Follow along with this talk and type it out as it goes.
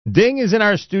Ding is in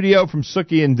our studio from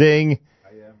Suki and Ding.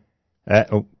 I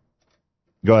am.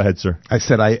 Go ahead, sir. I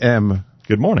said I am.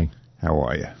 Good morning. How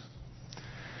are you?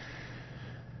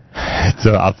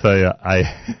 So I'll tell you,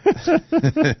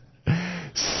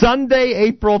 Sunday,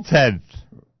 April 10th.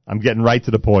 I'm getting right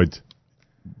to the point.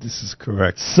 This is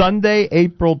correct. Sunday,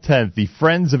 April 10th, the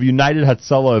Friends of United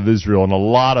Hatzalah of Israel, and a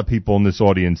lot of people in this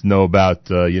audience know about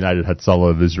United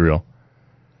Hatzalah of Israel.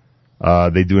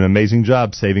 They do an amazing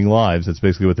job saving lives. That's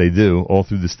basically what they do all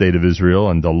through the state of Israel,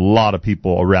 and a lot of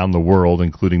people around the world,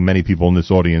 including many people in this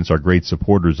audience, are great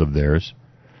supporters of theirs.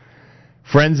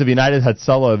 Friends of United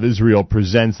Hatzalah of Israel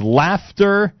presents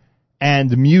Laughter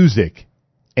and Music,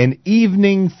 an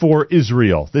evening for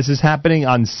Israel. This is happening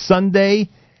on Sunday,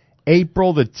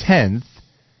 April the 10th,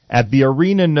 at the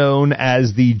arena known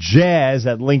as the Jazz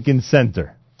at Lincoln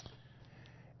Center.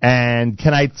 And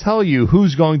can I tell you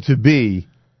who's going to be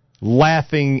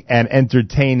laughing and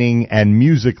entertaining and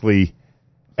musically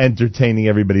entertaining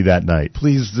everybody that night?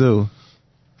 Please do.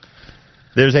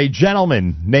 There's a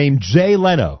gentleman named Jay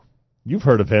Leno. You've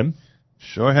heard of him.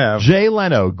 Sure have. Jay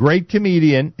Leno, great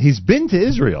comedian. He's been to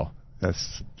Israel.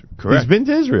 That's correct. He's been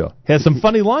to Israel. He has some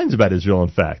funny lines about Israel,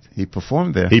 in fact. He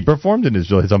performed there. He performed in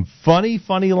Israel. He had some funny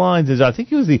lines. I think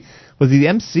he was the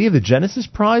MC of the Genesis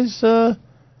Prize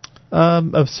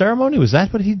of ceremony. Was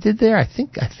that what he did there? I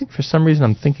think for some reason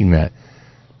I'm thinking that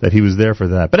he was there for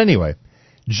that. But anyway,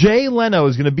 Jay Leno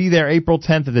is going to be there April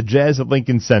 10th at the Jazz at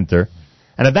Lincoln Center.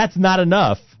 And if that's not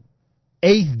enough,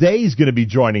 Eighth Day is going to be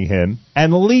joining him,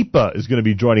 and Lipa is going to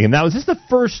be joining him. Now, is this the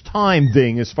first time,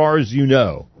 Ding, as far as you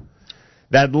know,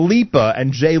 that Lipa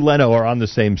and Jay Leno are on the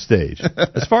same stage?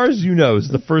 As far as you know, is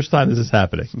the first time this is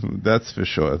happening? That's for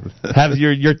sure. Have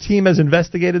your team has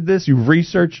investigated this? You've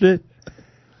researched it?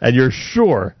 And you're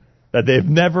sure that they've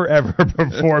never, ever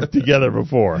performed together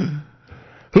before?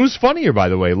 Who's funnier, by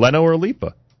the way, Leno or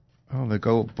Lipa? Oh, they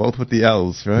go both with the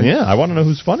L's, right? Yeah, I want to know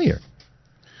who's funnier.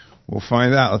 We'll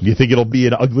find out. You think it'll be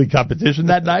an ugly competition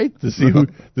that night to see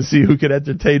who can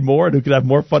entertain more and who can have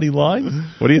more funny lines?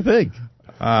 What do you think?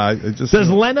 Does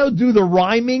Leno do the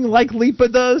rhyming like Lipa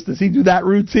does? Does he do that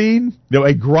routine?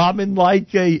 A Grauman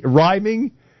like a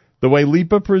rhyming the way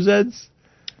Lipa presents?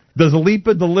 Does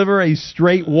Lipa deliver a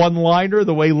straight one-liner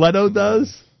the way Leno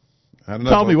does?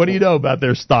 Tell me, what do you know about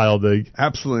their style, Dig?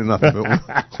 Absolutely nothing.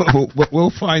 But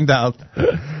we'll find out.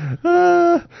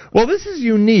 Well, this is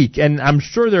unique, and I'm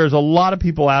sure there's a lot of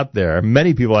people out there,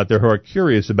 many people out there, who are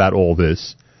curious about all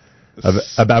this,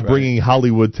 about bringing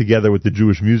Hollywood together with the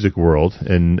Jewish music world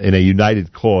in a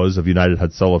united cause of United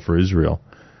Hatzalah for Israel.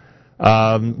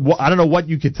 I don't know what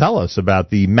you could tell us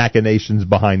about the machinations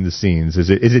behind the scenes. Is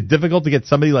it difficult to get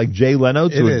somebody like Jay Leno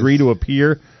to agree to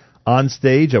appear on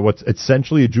stage at what's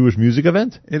essentially a Jewish music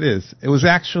event? It is. It was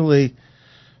actually,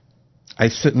 I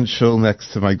sit in shul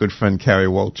next to my good friend Carrie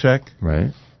Wolchek.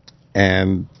 Right.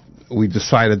 And we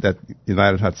decided that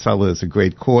United Hatzalah is a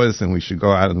great cause and we should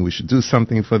go out and we should do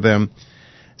something for them.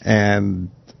 And,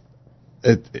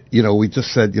 we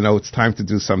just said, it's time to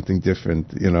do something different,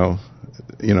 well,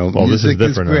 music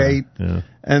is great. Yeah.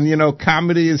 And,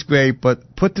 comedy is great,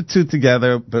 but put the two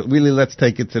together, but really let's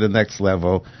take it to the next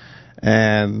level.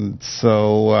 And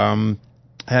so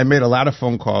I made a lot of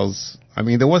phone calls. I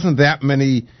mean, there wasn't that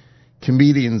many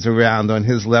comedians around on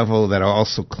his level that are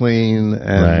also clean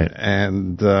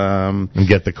and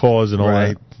get the cause and all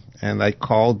that. And I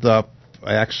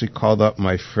actually called up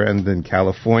my friend in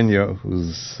California,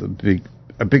 who's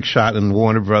a big shot in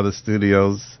Warner Brothers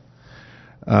Studios,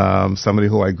 somebody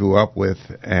who I grew up with,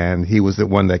 and he was the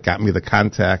one that got me the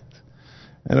contact.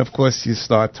 And of course, you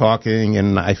start talking,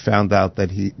 and I found out that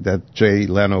Jay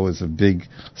Leno is a big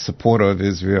supporter of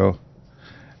Israel,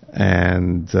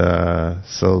 and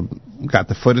so got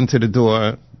the foot into the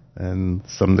door and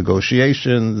some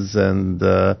negotiations, and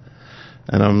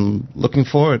I'm looking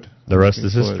forward. The rest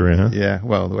is history, huh? Yeah,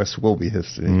 well, the rest will be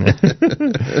history.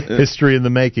 History in the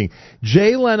making.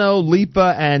 Jay Leno,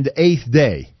 Lipa, and Eighth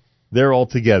Day. They're all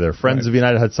together. Friends of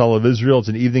United Hatzalah of Israel. It's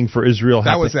an evening for Israel.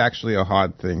 That was actually a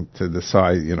hard thing to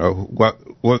decide,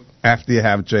 what after you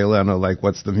have Jay Leno,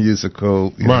 what's the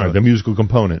musical... the musical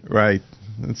component. Right.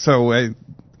 And so...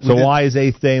 why is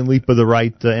Eighth Day and Lipa the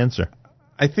right answer?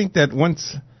 I think that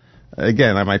once...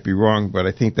 Again, I might be wrong, but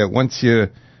I think that once you're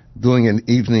doing an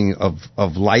evening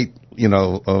of light,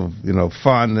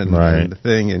 fun and the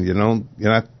thing, and you're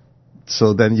not...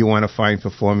 So then you want to find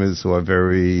performers who are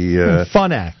very...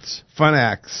 fun acts. Fun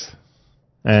acts.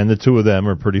 And the two of them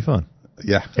are pretty fun.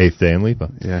 Yeah. Eighth Day and Lipa.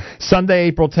 Yeah. Sunday,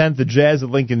 April 10th, the Jazz at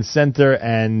Lincoln Center,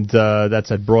 and that's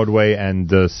at Broadway and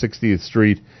 60th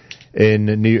Street in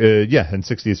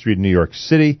 60th Street in New York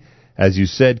City. As you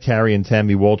said, Carrie and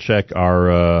Tammy Wolchek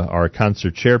are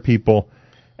concert chair people,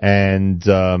 and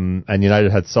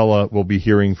United Hatzalah will be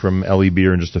hearing from Ellie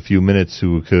Beer in just a few minutes,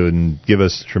 who can give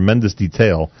us tremendous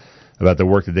detail about the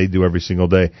work that they do every single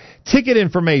day. Ticket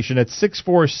information at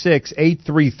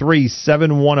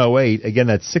 646-833-7108. Again,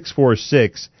 that's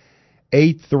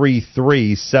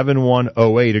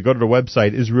 646-833-7108. Or go to the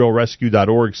website,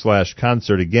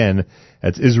 israelrescue.org/concert. Again,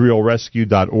 that's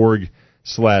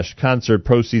israelrescue.org/concert.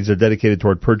 Proceeds are dedicated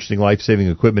toward purchasing life-saving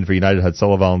equipment for United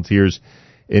Hatzalah volunteers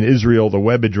in Israel. The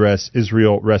web address,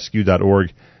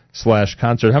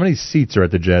 israelrescue.org/concert. How many seats are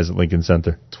at the Jazz at Lincoln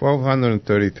Center?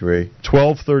 1,233.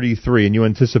 1,233, and you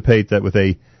anticipate that with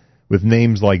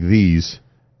names like these,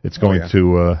 it's going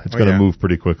to move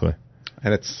pretty quickly.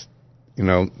 And it's,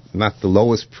 not the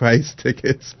lowest price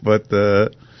tickets, but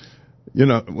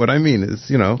what I mean is,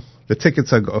 the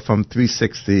tickets are from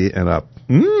 $360 and up.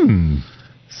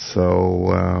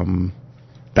 So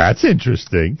that's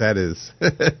interesting. That is.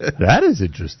 That is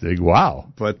interesting. Wow.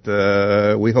 But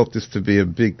we hope this to be a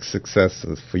big success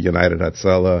for United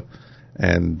Hatzalah,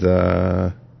 and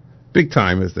big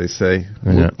time, as they say.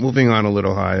 Yeah. Moving on a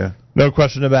little higher. No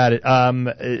question about it.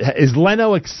 Is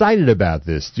Leno excited about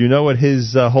this? Do you know what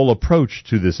his whole approach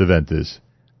to this event is?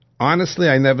 Honestly,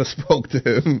 I never spoke to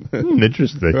him.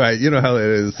 Interesting. Right, you know how it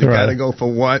is. You got to go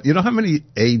for one. You know how many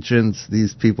agents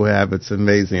these people have? It's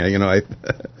amazing. I'm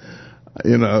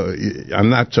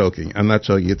not joking.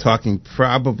 You're talking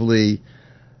probably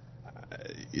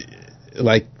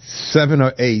like 7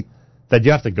 or 8 that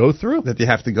you have to go through. To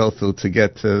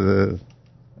get to the,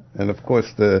 and of course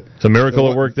it's a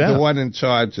miracle it worked out. The one in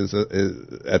charge is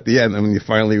at the end. I mean, you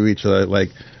finally reach a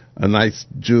nice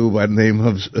Jew by the name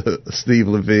of Steve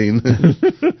Levine.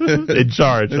 In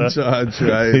charge. In charge,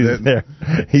 right.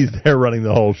 He's there running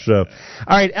the whole show.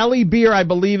 All right, Ellie Beer, I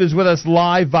believe, is with us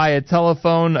live via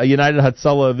telephone. United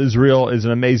Hatzalah of Israel is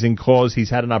an amazing cause. He's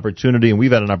had an opportunity, and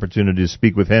we've had an opportunity to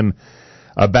speak with him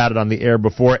about it on the air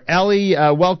before. Ellie,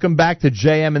 welcome back to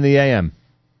JM in the AM.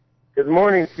 Good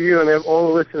morning to you and all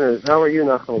the listeners. How are you,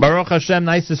 Nachum? Baruch Hashem,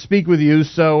 nice to speak with you.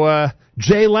 So,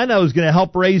 Jay Leno is going to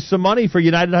help raise some money for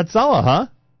United Hatzalah, huh?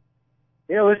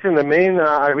 Yeah, listen,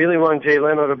 I really want Jay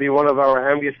Leno to be one of our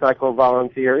ambucycle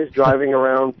volunteers driving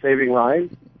around saving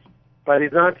lives. But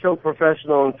he's not so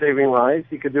professional in saving lives.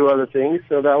 He could do other things,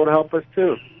 so that would help us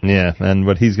too. Yeah, and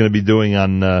what he's going to be doing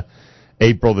on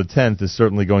April the 10th is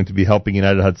certainly going to be helping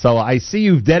United Hatzalah. I see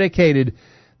you've dedicated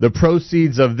the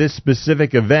proceeds of this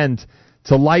specific event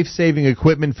to life-saving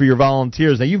equipment for your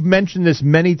volunteers. Now, you've mentioned this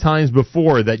many times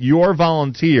before, that your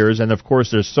volunteers, and of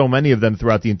course there's so many of them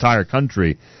throughout the entire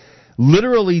country,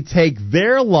 literally take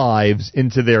their lives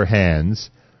into their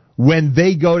hands when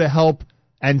they go to help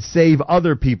and save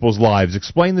other people's lives.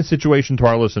 Explain the situation to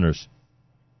our listeners.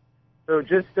 So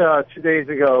just 2 days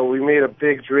ago, we made a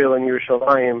big drill in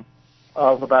Yerushalayim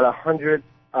of about 100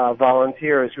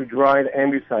 volunteers who drive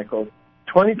ambucycles.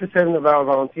 20% of our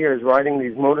volunteers riding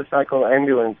these motorcycle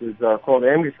ambulances called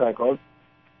ambucycles,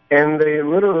 and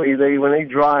when they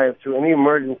drive to any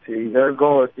emergency, their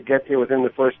goal is to get here within the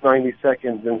first 90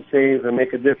 seconds and save and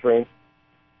make a difference.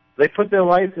 They put their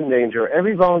lives in danger.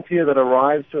 Every volunteer that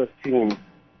arrives to a scene,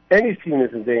 any scene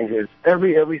is in danger.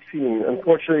 Every scene.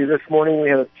 Unfortunately, this morning we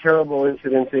had a terrible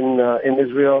incident in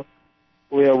Israel,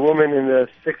 where a woman in the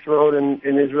 6th road in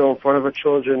Israel in front of her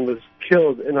children was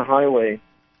killed in a highway,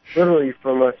 literally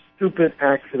from a stupid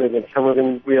accident that someone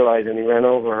didn't realize, and he ran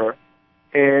over her.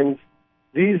 And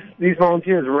these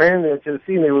volunteers ran there to the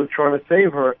scene. They were trying to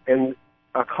save her, and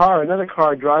another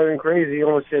car driving crazy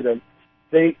almost hit them.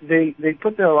 They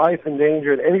put their life in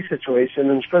danger in any situation,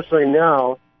 and especially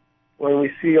now when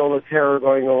we see all the terror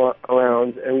going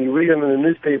around, and we read them in the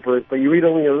newspapers, but you read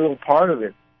only a little part of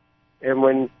it. And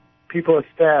when people are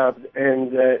stabbed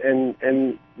and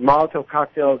Molotov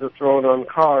cocktails are thrown on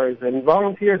cars, and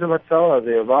volunteers of Hatzalah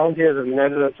there, volunteers of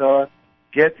United Hatzalah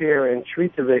get there and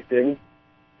treat the victims,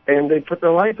 and they put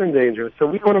their life in danger. So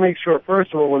we want to make sure,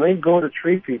 first of all, when they go to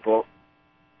treat people,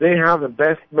 they have the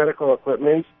best medical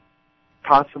equipment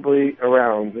possibly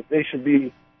around. That they should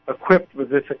be equipped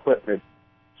with this equipment.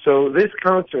 So this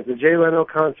concert, the Jay Leno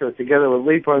concert, together with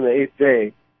Leap on the 8th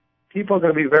day, people are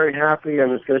going to be very happy,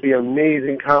 and it's going to be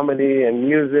amazing comedy and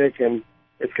music, and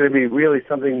it's going to be really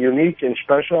something unique and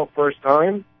special, first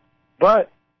time.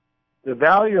 But the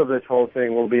value of this whole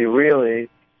thing will be really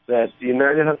that the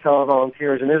United Hatzalah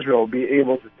volunteers in Israel will be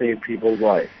able to save people's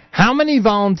lives. How many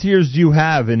volunteers do you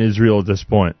have in Israel at this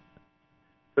point?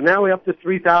 So now we're up to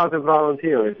 3,000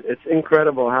 volunteers. It's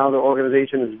incredible how the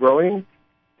organization is growing,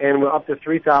 and we're up to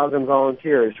 3,000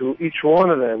 volunteers, who each one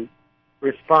of them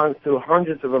responds to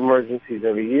hundreds of emergencies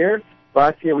every year.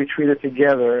 Last year we treated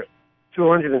together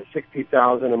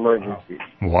 260,000 emergencies.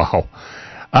 Wow.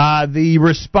 The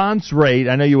response rate,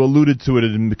 I know you alluded to it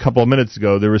a couple of minutes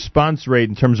ago, the response rate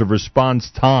in terms of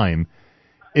response time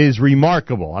is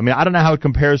remarkable. I mean, I don't know how it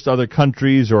compares to other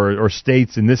countries or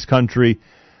states in this country,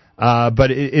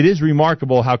 but it is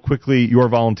remarkable how quickly your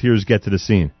volunteers get to the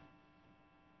scene.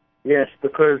 Yes,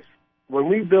 because when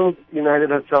we built United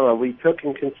Hatzalah, we took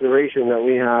in consideration that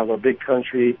we have a big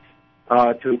country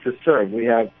to serve. We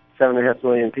have 7.5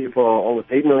 million people, almost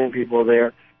 8 million people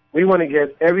there. We want to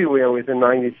get everywhere within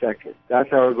 90 seconds.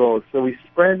 That's our goal. So we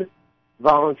spread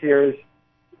volunteers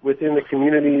within the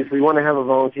communities. We want to have a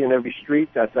volunteer in every street.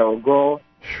 That's our goal.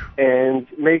 And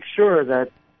make sure that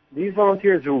these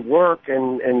volunteers who work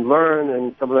and learn,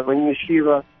 and some of them in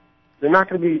yeshiva, they're not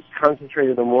going to be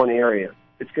concentrated in one area.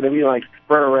 It's going to be like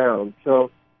spread around.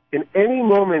 So in any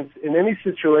moment, in any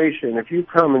situation, if you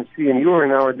come and see, and you are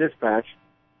in our dispatch,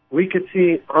 we could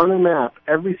see on a map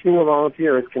every single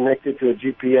volunteer is connected to a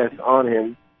GPS on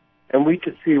him, and we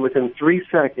could see within 3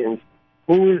 seconds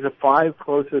who is the 5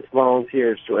 closest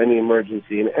volunteers to any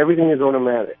emergency, and everything is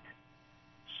automatic.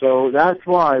 So that's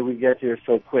why we get here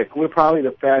so quick. We're probably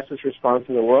the fastest response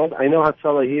in the world. I know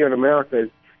Hatzalah here in America is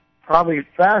probably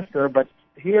faster, but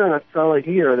here in Hatzalah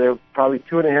here, they're probably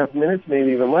 2.5 minutes,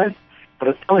 maybe even less.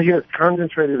 But Hatzalah here is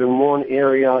concentrated in one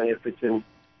area. If it's in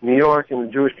New York, in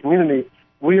the Jewish community,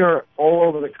 we are all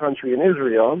over the country in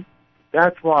Israel.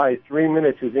 That's why 3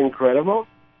 minutes is incredible.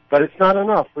 But it's not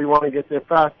enough. We want to get there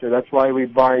faster. That's why we're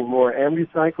buying more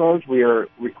ambucycles. We are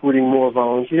recruiting more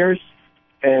volunteers.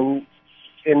 And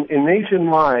in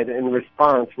nationwide, in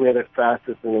response, we're the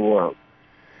fastest in the world.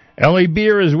 Eli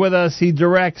Beer is with us. He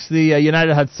directs the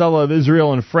United Hatzalah of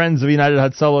Israel, and Friends of United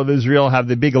Hatzalah of Israel have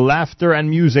the big laughter and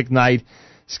music night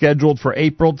scheduled for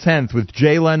April 10th with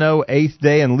Jay Leno, Eighth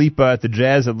Day, and Lipa at the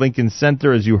Jazz at Lincoln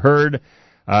Center. As you heard,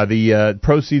 the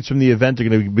proceeds from the event are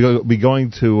going to be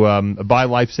going to buy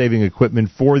life-saving equipment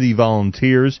for the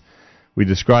volunteers. We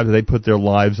described that they put their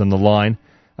lives on the line.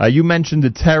 You mentioned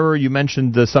the terror. You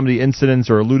mentioned some of the incidents,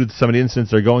 or alluded to some of the incidents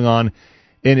that are going on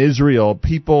in Israel.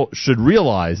 People should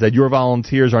realize that your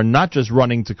volunteers are not just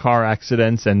running to car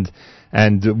accidents and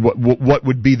what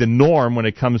would be the norm when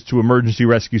it comes to emergency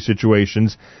rescue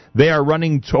situations. They are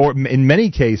running toward, in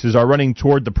many cases, are running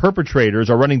toward the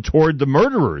perpetrators, are running toward the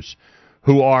murderers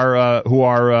who are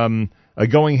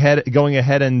going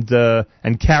ahead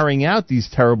and carrying out these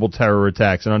terrible terror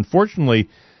attacks. And unfortunately,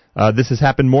 this has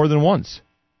happened more than once.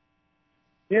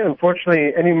 Yeah,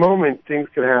 unfortunately, any moment things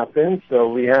could happen. So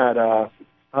we had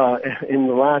in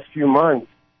the last few months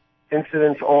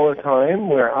incidents all the time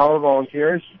where our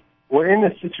volunteers were in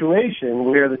a situation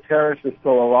where the terrorist was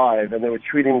still alive and they were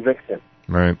treating victims.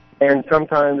 Right. And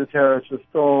sometimes the terrorist was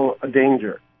still a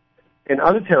danger. And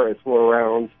other terrorists were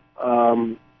around,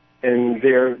 and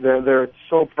their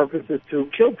sole purpose is to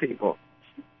kill people.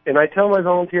 And I tell my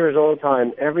volunteers all the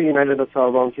time, every United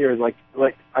Hatzalah volunteer is like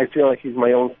I feel like he's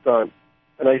my own son.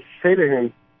 And I say to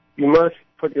him, you must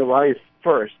put your life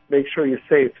first. Make sure you're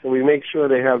safe. So we make sure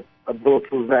they have a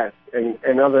bulletproof vest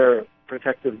and other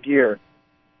protective gear.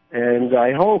 And I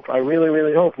really,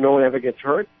 really hope no one ever gets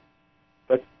hurt.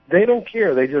 But they don't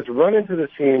care. They just run into the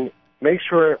scene, make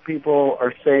sure people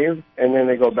are saved, and then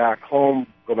they go back home,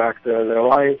 go back to their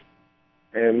life.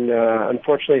 And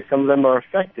unfortunately, some of them are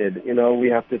affected. You know, we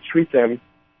have to treat them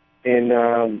in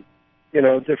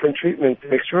different treatment to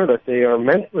make sure that they are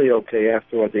mentally okay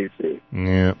after what they see.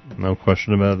 Yeah, no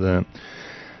question about that.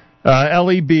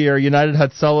 Eli Beer, United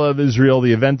Hatzalah of Israel.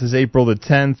 The event is April the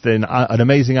 10th, and an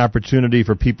amazing opportunity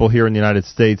for people here in the United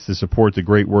States to support the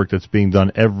great work that's being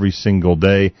done every single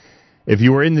day. If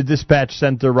you were in the dispatch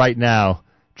center right now,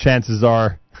 chances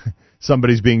are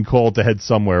somebody's being called to head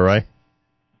somewhere, right?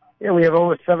 Yeah, we have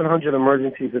over 700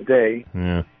 emergencies a day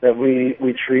that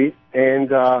we treat,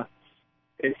 and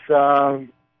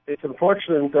it's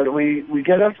unfortunate that we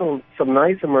get up some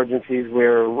nice emergencies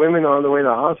where women are on the way to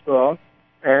the hospital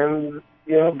and,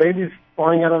 babies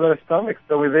falling out of their stomachs.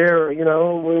 So we're there,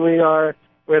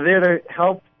 we're there to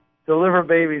help deliver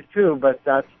babies too, but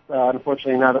that's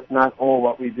unfortunately not all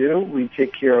what we do. We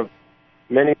take care of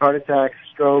many heart attacks,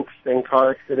 strokes, and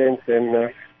car accidents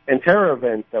and terror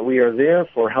events. That we are there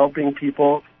for helping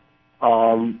people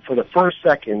for the first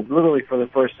seconds, literally for the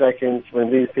first seconds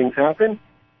when these things happen.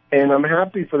 And I'm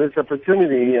happy for this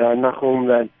opportunity, Nahum,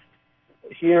 that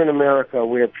here in America,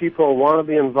 where people want to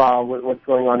be involved with what's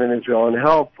going on in Israel and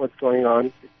help what's going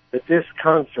on, that this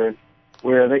concert,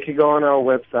 where they could go on our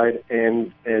website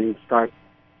and start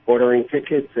ordering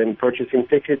tickets and purchasing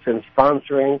tickets and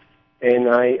sponsoring. And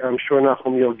I'm sure,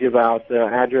 Nahum, you'll give out the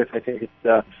address. I think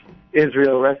it's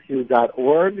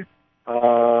israelrescue.org.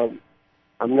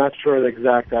 I'm not sure the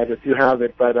exact address. You have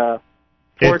it, but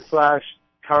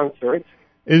 /concert.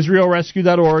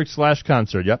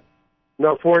 IsraelRescue.org/concert, yep.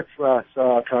 No,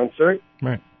 /concert.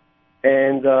 Right.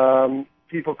 And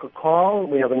people could call.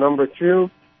 We have a number, too,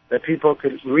 that people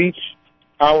could reach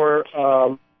our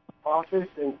office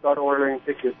and start ordering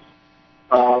tickets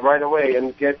right away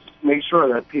and make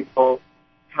sure that people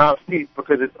have seats,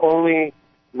 because it's only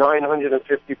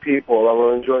 950 people that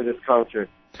will enjoy this concert.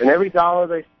 And every dollar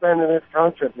they spend in this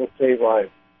concert will save lives.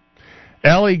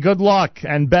 Ellie, good luck,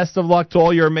 and best of luck to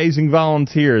all your amazing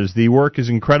volunteers. The work is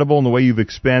incredible, and the way you've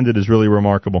expanded is really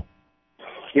remarkable.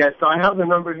 Yes, so I have the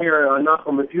number here.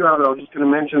 Nachum, if you have it, I was just going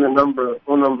to mention the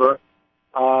phone number.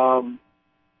 The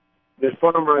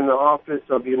phone number in the office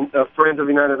of Friends of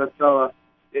United Hatzalah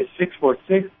is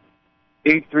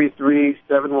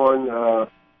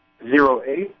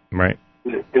 646-833-7108. Right.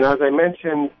 And as I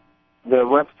mentioned, the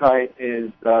website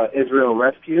is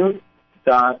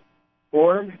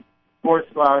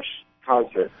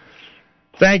israelrescue.org/concert.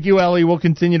 Thank you, Ellie. We'll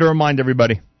continue to remind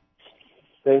everybody.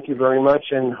 Thank you very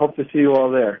much, and hope to see you all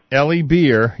there. Ellie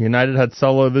Beer, United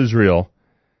Hatzalah of Israel.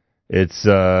 It's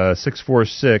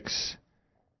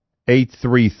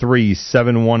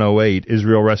 646-833-7108,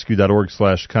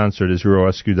 israelrescue.org/concert,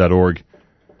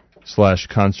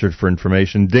 israelrescue.org/concert for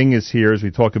information. Ding is here as we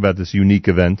talk about this unique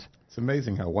event. It's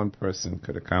amazing how one person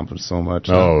could accomplish so much.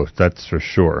 Oh, that's for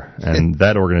sure. And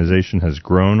that organization has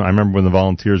grown. I remember when the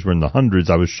volunteers were in the hundreds,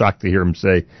 I was shocked to hear him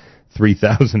say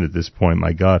 3,000 at this point.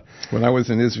 My God. When I was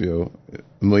in Israel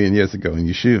a million years ago in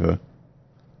Yeshiva,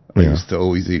 I used to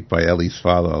always eat by Ellie's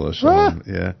father.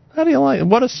 Yeah. How do you like it?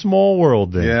 What a small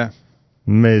world, Dave. Yeah.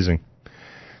 Amazing.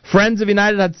 Friends of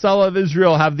United Hatzalah of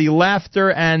Israel have the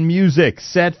laughter and music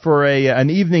set for an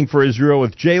evening for Israel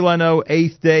with Jay Leno,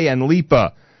 Eighth Day, and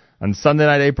Lipa on Sunday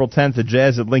night, April 10th at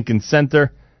Jazz at Lincoln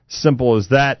Center. Simple as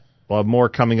that. We'll have more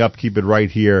coming up. Keep it right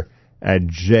here at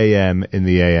JM in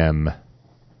the AM.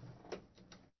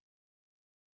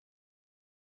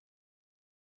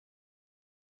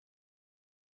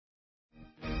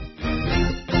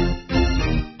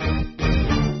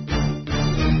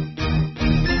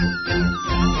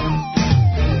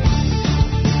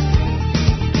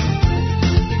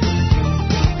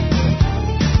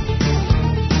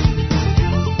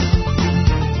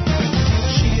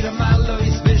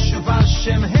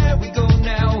 Here we go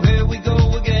now, here we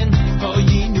go again. Oh,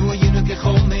 ye knew you know, get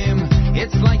home him.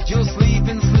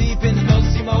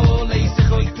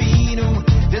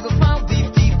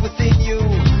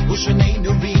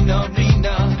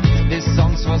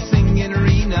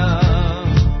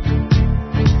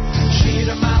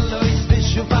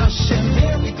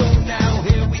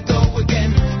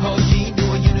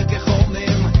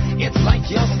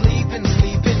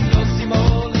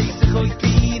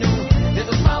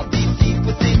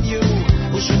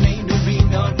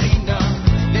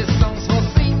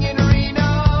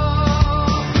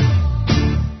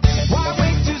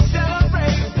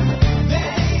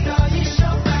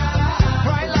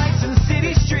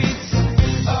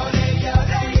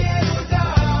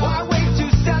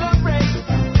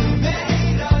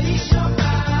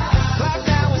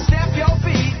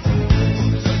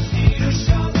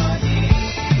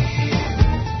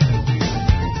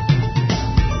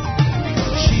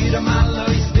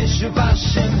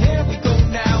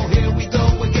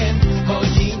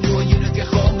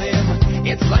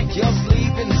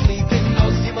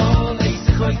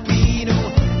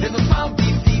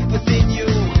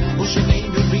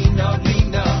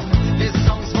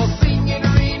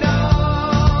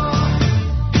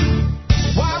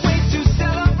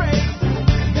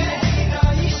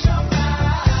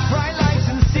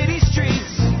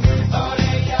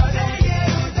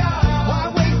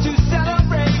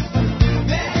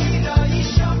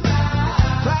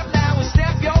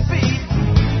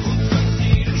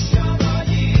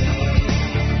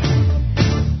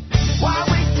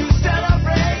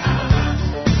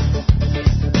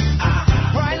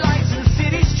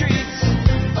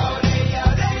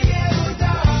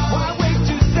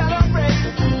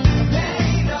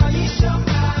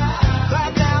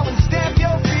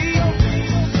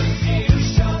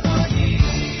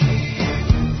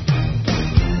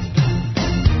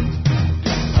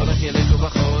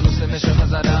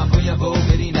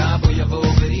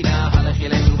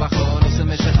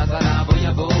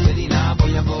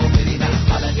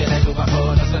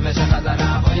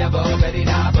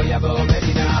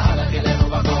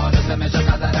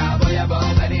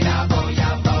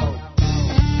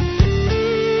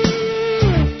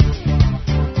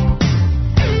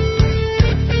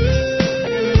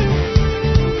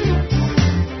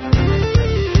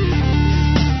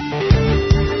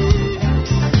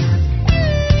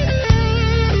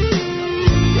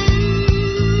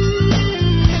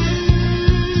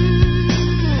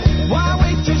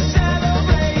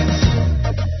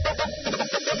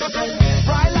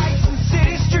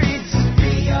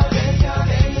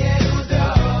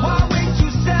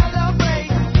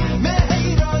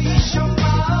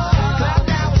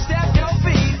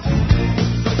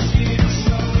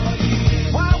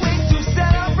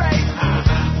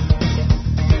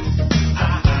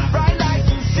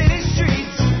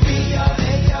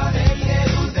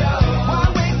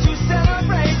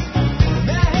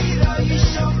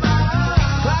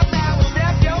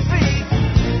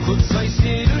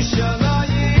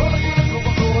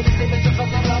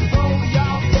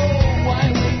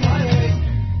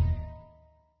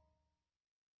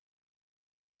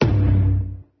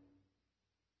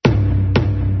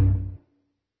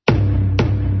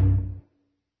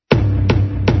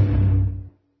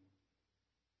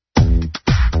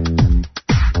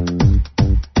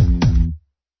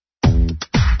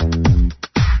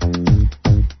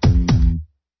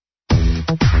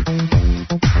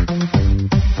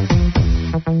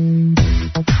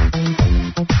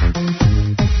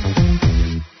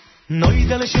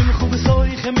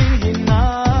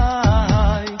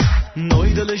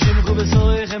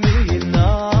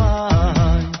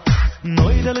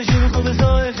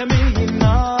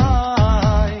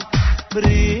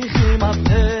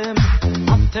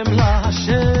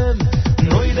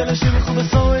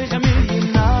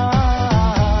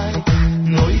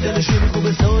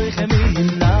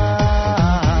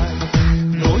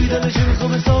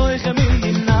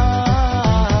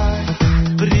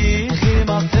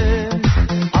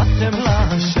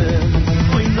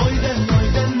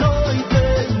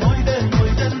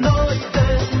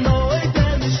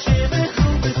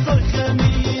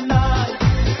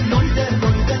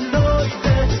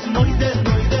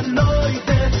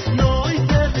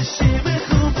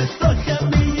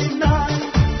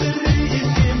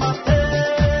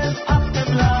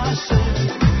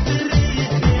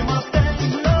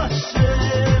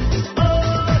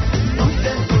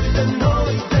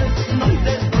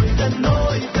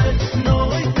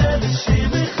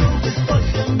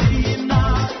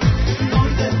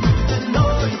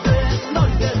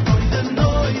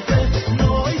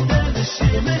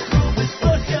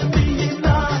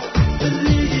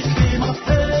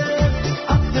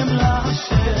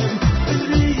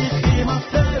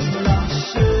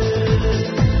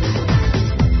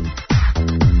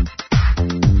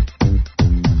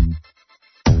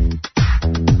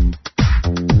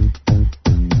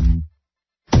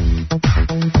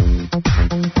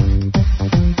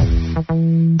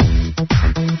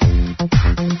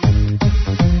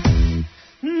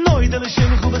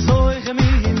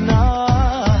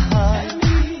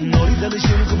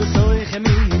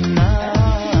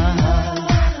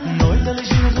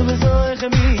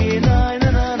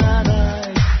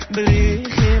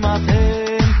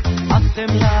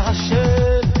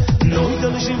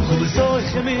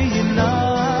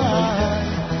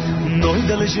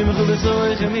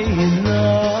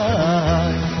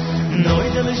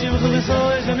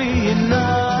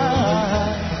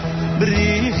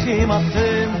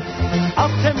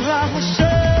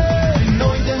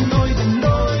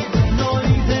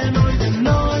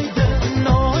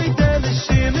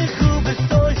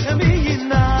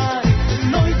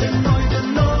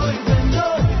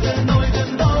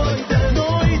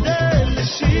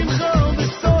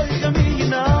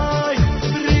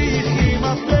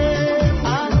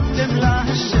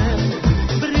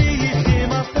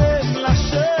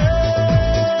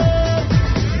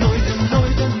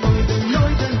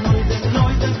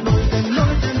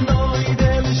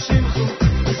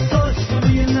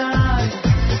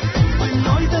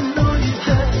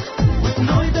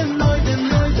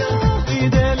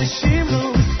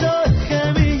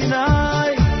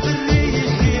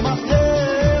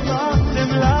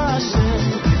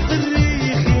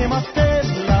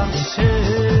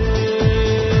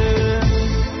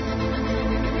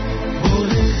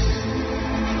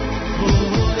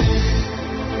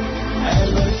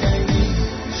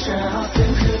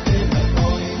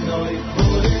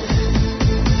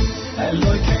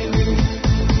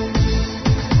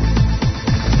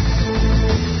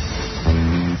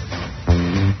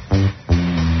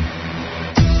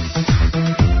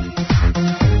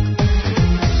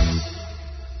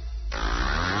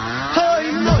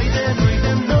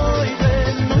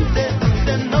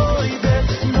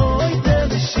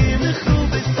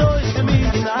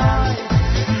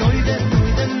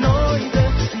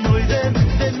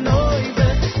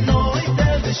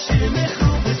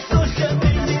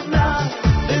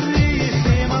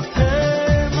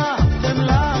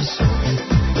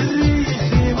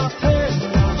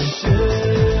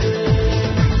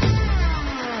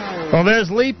 Well,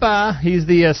 there's Lipa. He's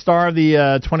the star of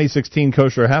the 2016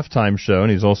 Kosher Halftime Show,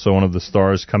 and he's also one of the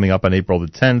stars coming up on April the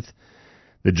 10th.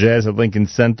 The Jazz at Lincoln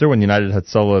Center, when United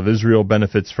Hatzalah of Israel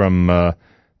benefits from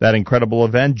that incredible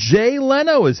event. Jay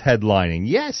Leno is headlining.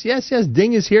 Yes.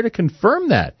 Ding is here to confirm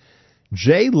that.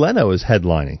 Jay Leno is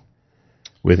headlining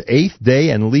with Eighth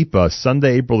Day and Lipa,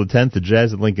 Sunday, April the 10th, the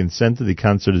Jazz at Lincoln Center. The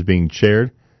concert is being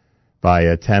chaired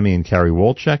by Tammy and Carrie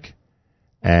Wolchek.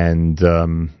 And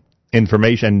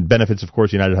information and benefits, of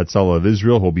course, United Hatzalah of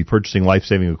Israel, who will be purchasing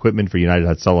life-saving equipment for United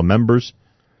Hatzalah members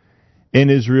in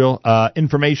Israel.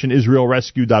 Information,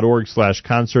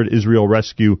 israelrescue.org/concert,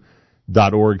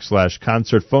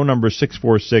 israelrescue.org/concert. Phone number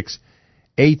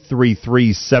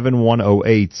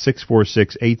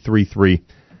 646-833-7108,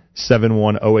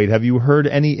 646-833-7108. Have you heard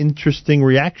any interesting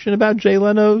reaction about Jay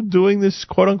Leno doing this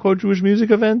quote-unquote Jewish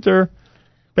music event, or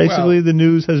basically the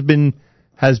news has been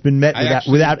met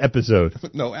without episode?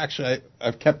 No, actually,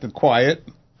 I've kept it quiet.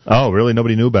 Oh, really?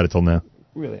 Nobody knew about it till now?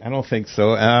 Really? I don't think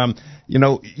so.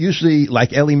 Usually,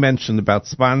 like Ellie mentioned about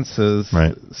sponsors,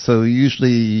 right? So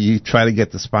usually you try to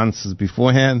get the sponsors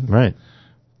beforehand. Right.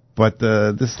 But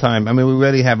this time, we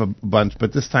already have a bunch,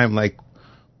 but this time,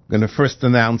 going to first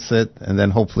announce it, and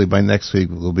then hopefully by next week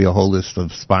there'll be a whole list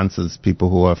of sponsors, people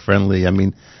who are friendly. I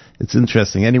mean, it's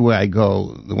interesting. Anywhere I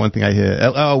go, the one thing I hear,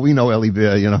 we know Eli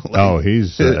Beer,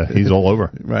 he's all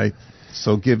over. Right.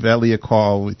 So give Eli a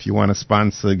call if you want to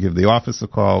sponsor. Give the office a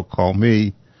call. Call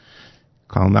me.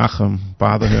 Call Nachum.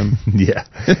 Bother him. Yeah.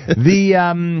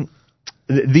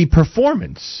 The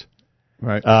performance.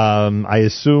 Right. I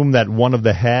assume that one of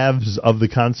the halves of the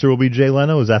concert will be Jay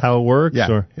Leno. Is that how it works? Yeah.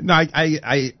 Or? No,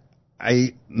 I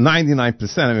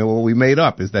 99%. I mean, what we made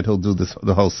up is that he'll do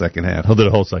the whole second half. He'll do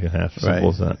the whole second half. Simple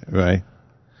as that. Right.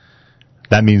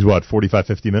 That means what? 45,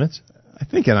 50 minutes? I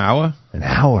think an hour. An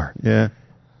hour. Yeah.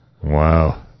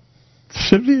 Wow.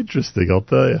 Should be interesting, I'll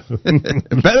tell you.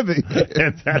 It better be.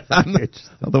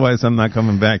 Otherwise, I'm not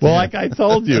coming back. Well, like I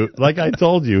told you,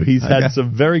 he's had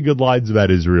some very good lines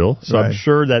about Israel. So I'm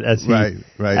sure that as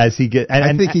he gets,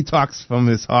 I think he talks from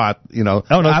his heart.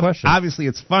 Oh, no question. Obviously,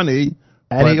 it's funny,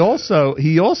 and he also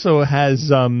has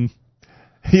a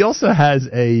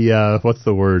what's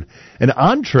the word? An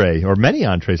entree, or many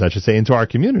entrees, I should say, into our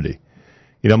community.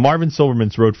 Marvin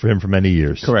Silverman's wrote for him for many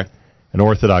years. Correct. An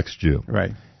Orthodox Jew.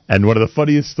 Right. And one of the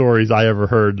funniest stories I ever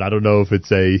heard, and I don't know if it's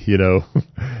if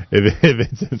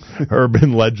it's an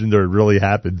urban legend or it really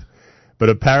happened, but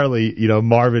apparently,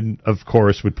 Marvin, of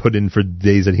course, would put in for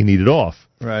days that he needed off.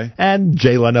 Right. And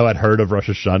Jay Leno had heard of Rosh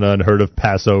Hashanah and heard of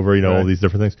Passover, all these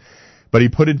different things. But he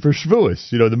put in for Shavuos,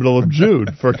 the middle of June,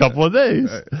 for a couple of days.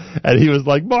 Right. And he was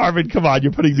like, Marvin, come on,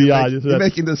 you're putting me on. You're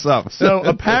making this up. So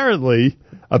apparently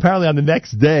on the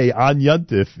next day, on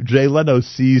Yontif, Jay Leno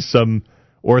sees some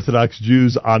Orthodox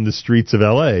Jews on the streets of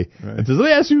L.A. and says, let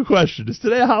me ask you a question. Is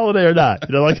today a holiday or not?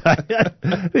 I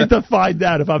need to find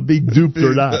out if I'm being duped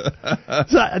or not.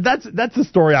 So that's the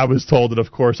story I was told, and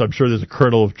of course I'm sure there's a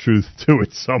kernel of truth to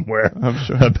it somewhere. I'm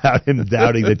sure. About him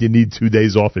doubting that you need 2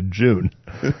 days off in June.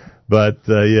 But,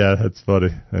 yeah, that's funny.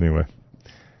 Anyway,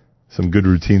 some good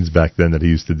routines back then that he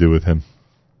used to do with him.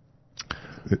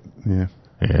 Yeah.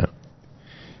 Yeah.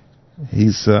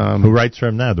 He's who writes for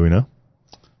him now, do we know?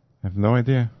 I have no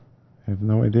idea.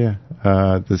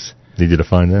 Need you to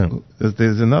find out.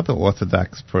 There's another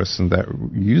Orthodox person that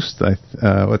used to,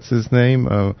 what's his name?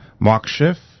 Mark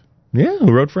Schiff? Yeah,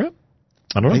 who wrote for him?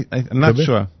 I don't know. I'm not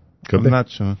sure. I'm not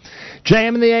sure.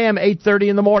 JM in the AM, 8:30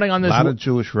 in the morning on this. A lot of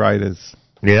Jewish writers.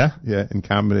 Yeah? Yeah, in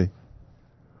comedy.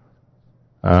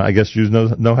 I guess Jews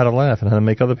know how to laugh and how to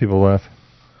make other people laugh.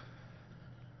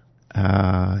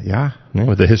 Yeah.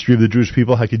 With the history of the Jewish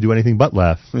people, how could you do anything but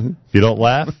laugh? If you don't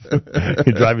laugh,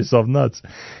 you drive yourself nuts.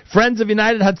 Friends of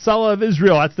United Hatzalah of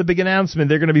Israel, that's the big announcement.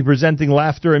 They're going to be presenting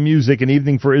Laughter and Music, an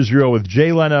evening for Israel with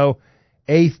Jay Leno,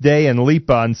 8th Day, and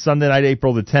Lipa on Sunday night,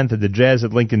 April the 10th at the Jazz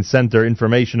at Lincoln Center.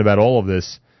 Information about all of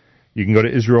this, you can go to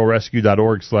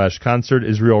israelrescue.org/concert,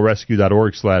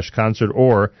 israelrescue.org/concert,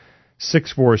 or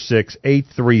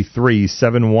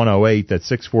 646-833-7108. That's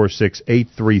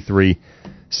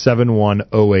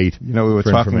 646-833-7108. We were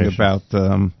talking about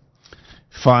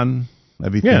fun,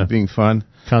 everything being fun.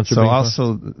 Concert so being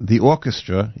also fun. The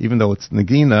orchestra, even though it's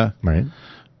Nagina, right?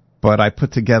 But I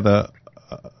put together,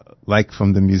 like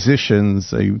from the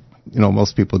musicians,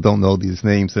 most people don't know these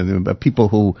names, but people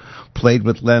who played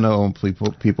with Leno and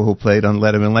people who played on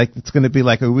Letterman, like it's going to be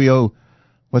like a real,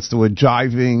 what's the word,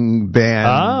 jiving band.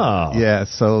 Oh. Yeah,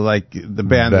 so like the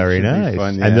band. Very nice.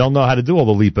 Fun, yeah. And they'll know how to do all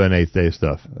the Lipa and 8th Day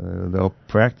stuff. They'll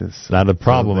practice. Not a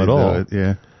problem at all.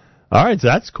 Yeah. All right, so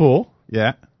that's cool.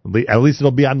 Yeah. At least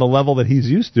it'll be on the level that he's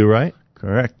used to, right?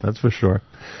 Correct. That's for sure.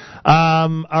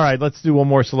 All right, let's do one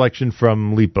more selection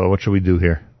from Lipa. What should we do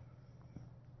here?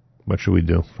 What should we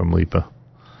do from Lipa?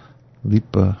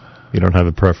 Lipa. You don't have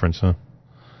a preference, huh?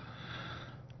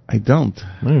 I don't.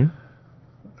 Mm.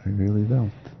 I really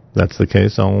don't. That's the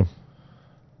case. I'll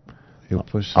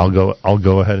go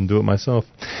ahead and do it myself.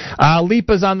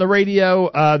 Lipa's on the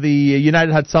radio. The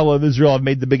United Hatzalah of Israel have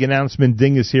made the big announcement.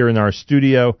 Ding is here in our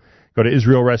studio. Go to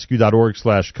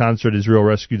israelrescue.org/concert,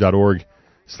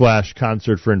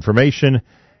 israelrescue.org/concert for information.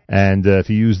 And if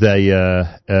you use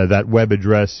that web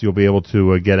address, you'll be able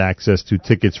to get access to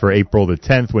tickets for April the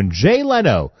 10th when Jay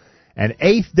Leno and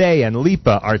 8th Day and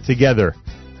Lipa are together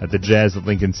at the Jazz at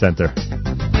Lincoln Center.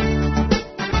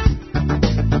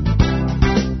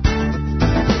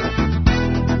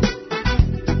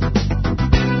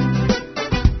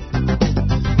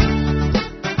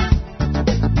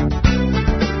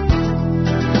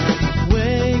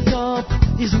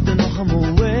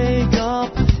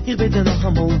 Bitte noch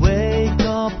einmal wake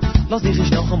up. Lass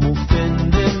dich noch einmal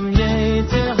finden.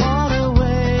 Jeder Haare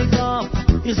wake up.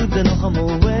 Ich such dir noch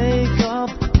einmal wake up.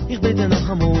 Ich bitte noch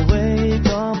einmal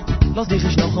wake up. Lass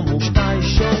dich noch einmal stei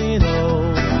schön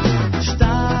auf.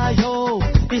 Stei auf.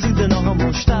 Ich such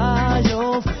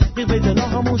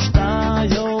einmal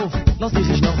steh auf. Lass dich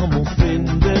nicht noch einmal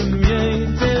finden,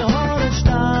 jeder Haare steh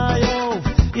auf.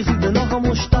 Ich such dir noch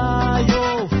einmal steh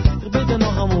auf. Ich bitte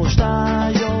noch einmal steh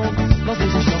auf. Lass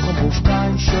dich nicht noch einmal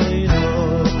steh schön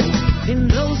auf.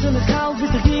 In Rosen ist kalt, bis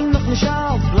ich ging noch nicht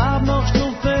auf. Bleib noch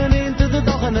schnuffen hinter der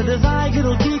Doch und der Seiger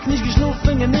und kiek nicht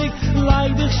geschnuffen und ich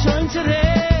leid dich schön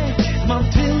zurecht. Man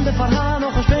twilde verhaan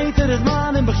nog een spetere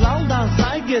man in beglaud aan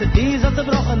Zeiger. Die zat te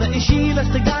brochen, is hier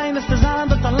als de gein, als de zaan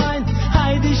dat allein.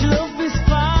 Heidi schluff is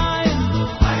fijn.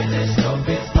 Heidi schluff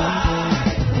is fijn.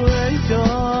 Wake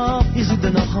up, ik zoek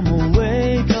er nog eenmaal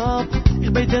wake up. Ik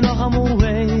weet er nog eenmaal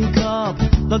wake up.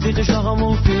 Dat ik er nog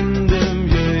eenmaal vinden,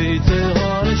 jeter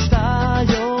horen sta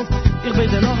je op. Ik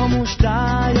weet er nog eenmaal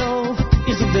sta je op.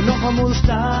 Ik zoek er nog eenmaal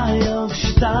sta je op,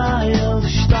 sta je op,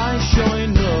 sta je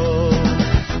schön op.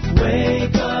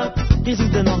 Wake up, ich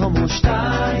such dir noch einmal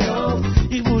steh auf.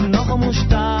 Ich will noch einmal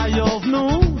steh auf.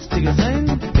 Nun, hast du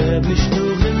gesehen? Wer bist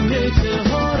du in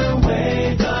Mädchen?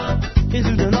 Wake up, ich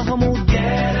such dir noch einmal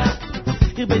get up.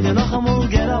 Ich bin dir noch einmal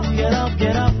get up, get up,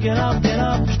 get up, get up, get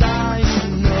up. Steh auf.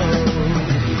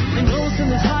 In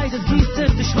Großen ist heiß, es gießt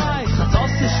sich die Schweiß.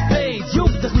 Das ist spät,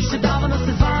 juck dich nicht zu dauern, als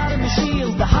es war im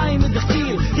Schiel. Daheim mit der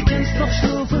Kiel, du kennst doch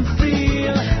schlufen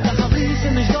viel. Das war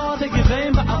fließen, nicht dort, ich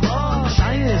gewähnt bei Abba.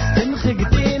 Scheines, dem ich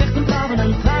getehen, ich bin brav und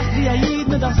ein Tag wie Aid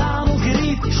mit das Amel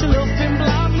geriet. Ich schluff im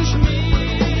Blam nicht mehr.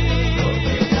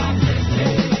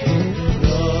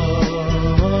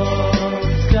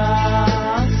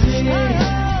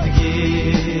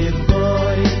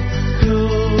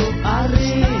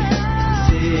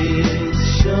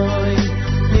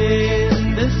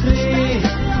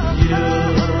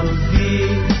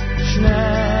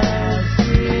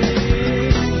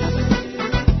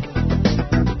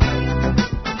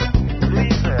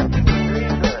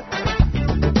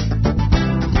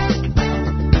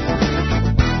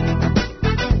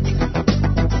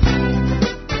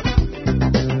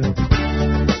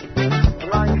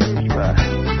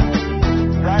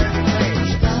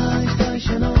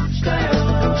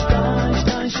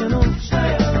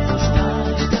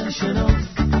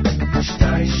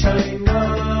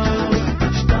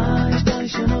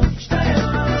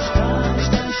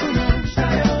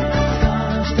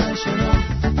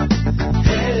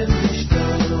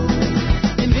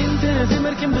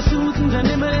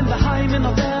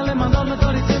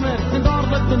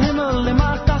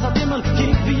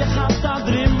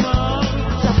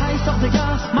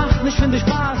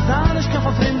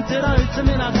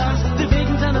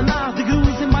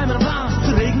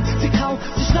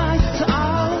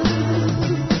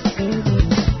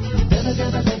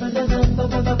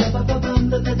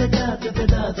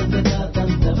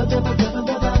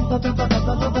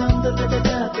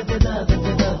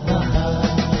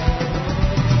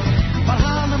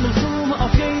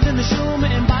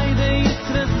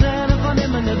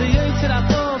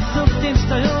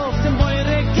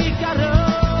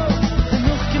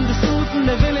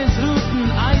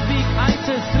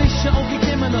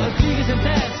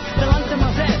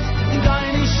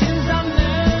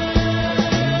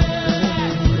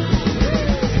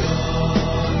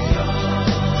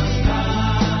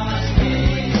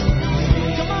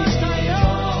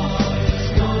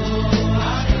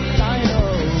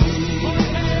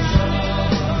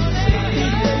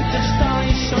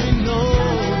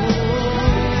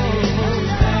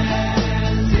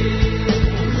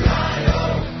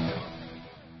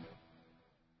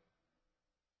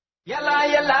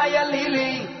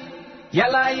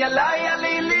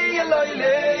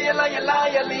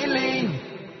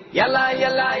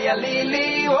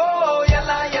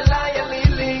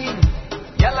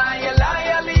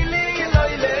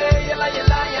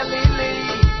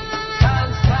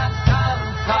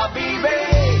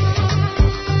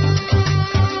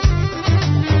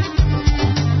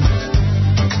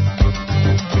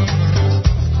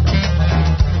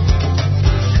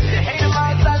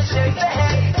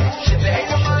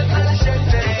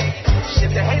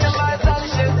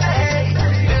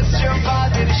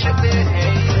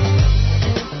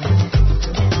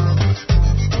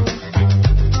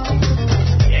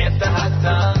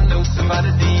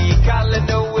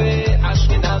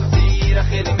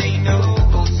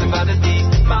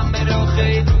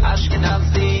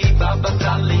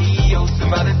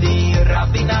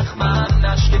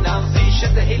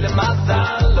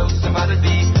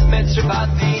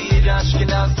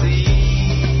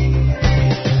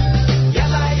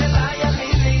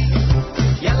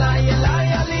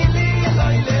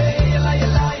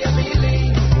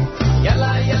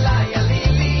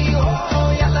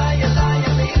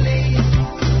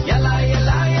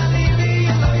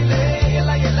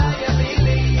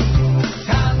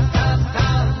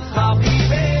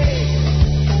 Habibi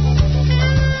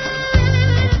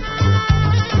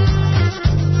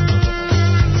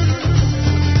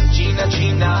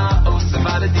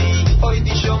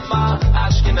Roma,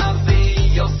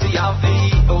 Ashkenazi, Yossi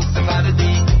Avi,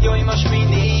 Osevardi, Yoim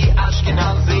Ashmini,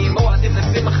 Ashkenazi, Moadim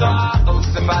Nesimcha,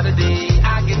 Osevardi,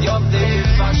 Agid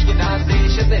Yosef, Ashkenazi,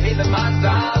 Shezehele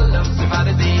Mazal,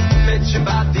 Osevardi, Bet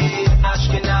Shabbat,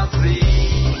 Ashkenazi.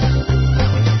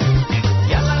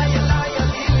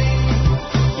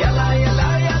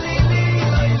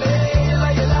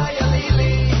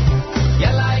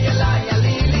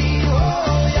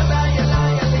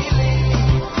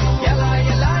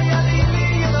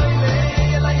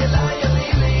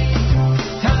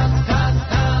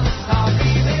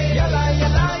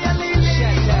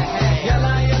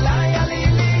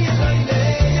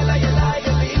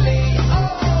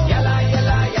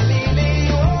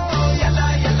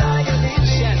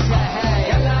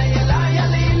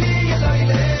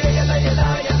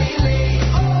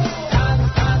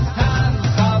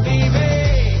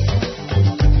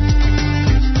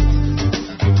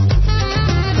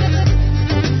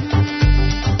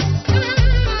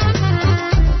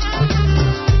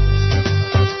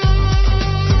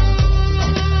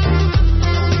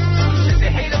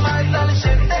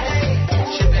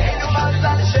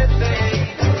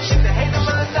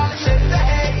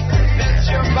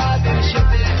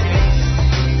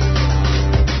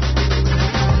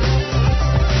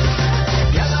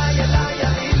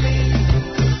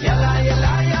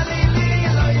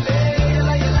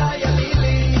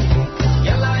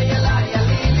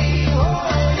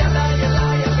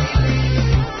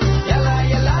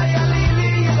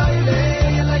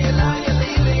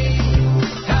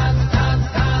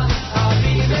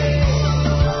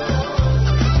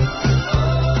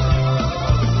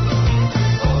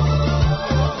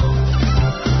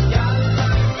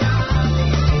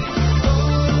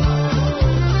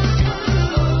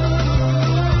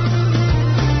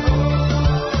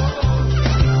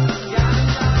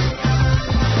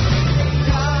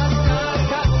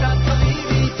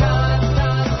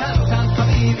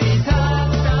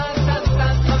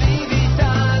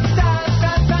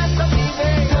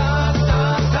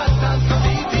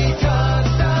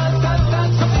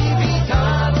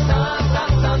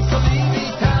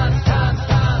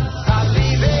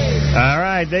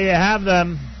 There you have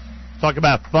them. Talk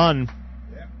about fun.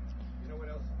 Yeah. You know what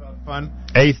else is about fun?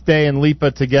 Eighth Day and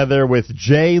Lipa together with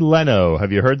Jay Leno.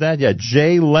 Have you heard that? Yeah,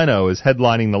 Jay Leno is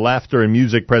headlining the Laughter and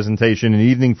Music presentation, An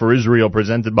Evening for Israel,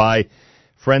 presented by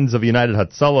Friends of United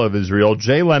Hatzalah of Israel.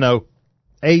 Jay Leno,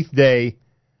 Eighth Day,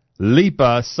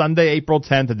 Lipa, Sunday, April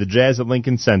 10th at the Jazz at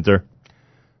Lincoln Center.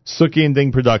 Suki and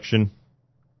Ding production.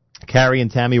 Carrie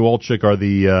and Tammy Walchuk are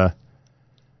the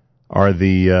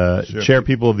chair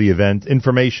people of the event.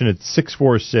 Information at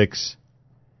 646-833-7108,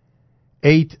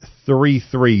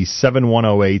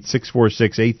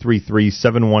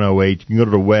 646-833-7108. You can go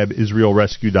to the web,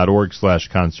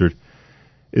 israelrescue.org/concert,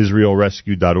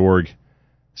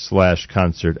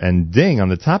 israelrescue.org/concert. And Ding, on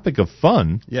the topic of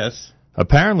fun, yes,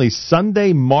 apparently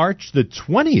Sunday, March the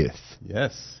 20th.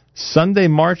 Yes. Sunday,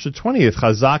 March the 20th,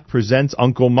 Chazak presents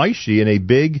Uncle Moishy in a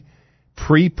big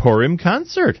pre-Purim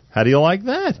concert. How do you like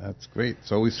that? That's great.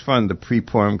 It's always fun, the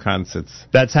pre-Purim concerts.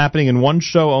 That's happening in one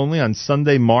show only on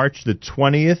Sunday, March the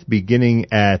 20th, beginning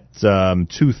at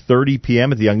 2:30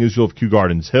 p.m. at the Young Israel of Kew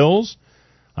Gardens Hills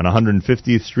on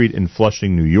 150th Street in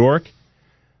Flushing, New York.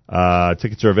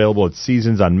 Tickets are available at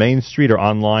Seasons on Main Street or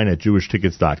online at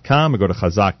jewishtickets.com, or go to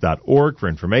chazak.org for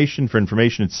information. For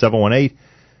information, it's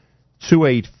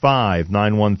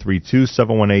 718-285-9132,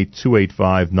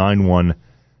 718-285-9132.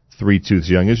 It's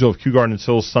Young Israel of Kew Gardens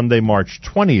Hills, Sunday, March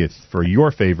 20th, for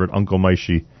your favorite Uncle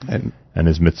Moishy and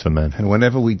his mitzvah men. And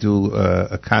whenever we do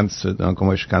a concert, Uncle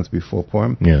Moishy concert before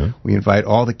Purim, we invite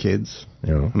all the kids,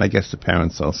 and I guess the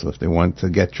parents also, if they want to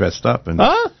get dressed up and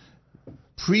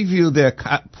preview their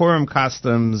Purim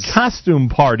costumes. Costume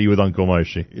party with Uncle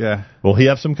Moishy. Yeah. Will he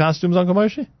have some costumes, Uncle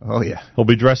Moishy? Oh, yeah. He'll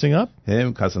be dressing up?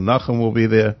 Him, Cousin Nachum will be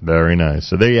there. Very nice.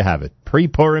 So there you have it.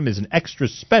 Pre-Purim is an extra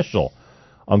special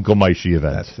Uncle Moishy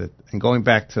event. That's it. And going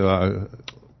back to our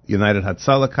United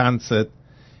Hatzalah concert,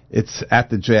 it's at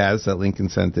the Jazz at Lincoln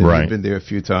Center. Right. We've been there a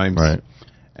few times. Right.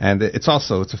 And it's a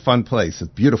fun place.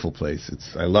 It's a beautiful place.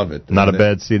 I love it. Not a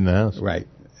bad seat in the house. Right.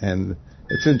 And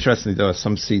it's interesting. There are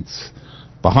some seats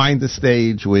behind the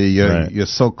stage where you're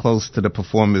so close to the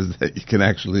performers that you can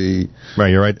actually... Right,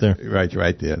 you're right there. Right, you're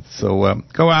right there. So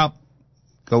go out,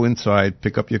 go inside,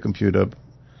 pick up your computer,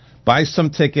 buy some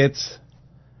tickets,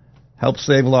 help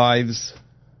save lives.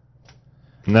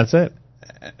 And that's it.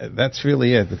 That's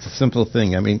really it. It's a simple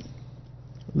thing. I mean,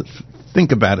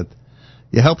 think about it.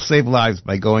 You help save lives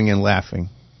by going and laughing.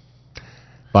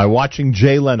 By watching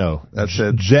Jay Leno That's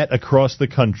it. jet across the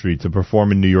country to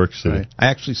perform in New York City. Right. I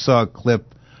actually saw a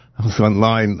clip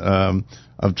online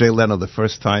of Jay Leno the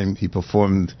first time he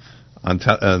performed on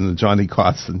the Johnny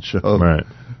Carson show. Right.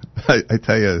 I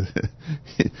tell you,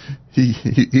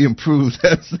 he improved.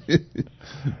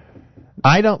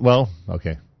 I don't. Well,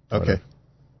 okay. Okay.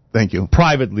 Thank you.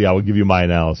 Privately, I will give you my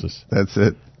analysis. That's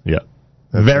it. Yeah.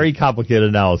 Very complicated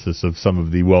analysis of some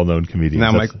of the well-known comedians.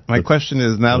 Now, my question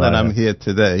is, now that I'm here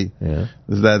today,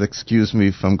 does that excuse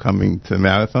me from coming to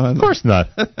Marathon? Of course not.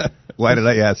 Why did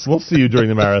I ask? We'll see you during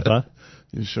the Marathon.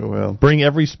 You sure will. Bring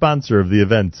every sponsor of the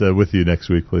event with you next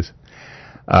week, please.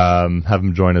 Have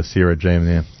them join us here at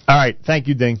JM. All right. Thank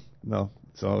you, Ding. No,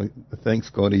 it's all. Thanks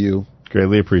go to you.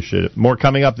 Greatly appreciate it. More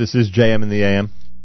coming up. This is JM in the AM.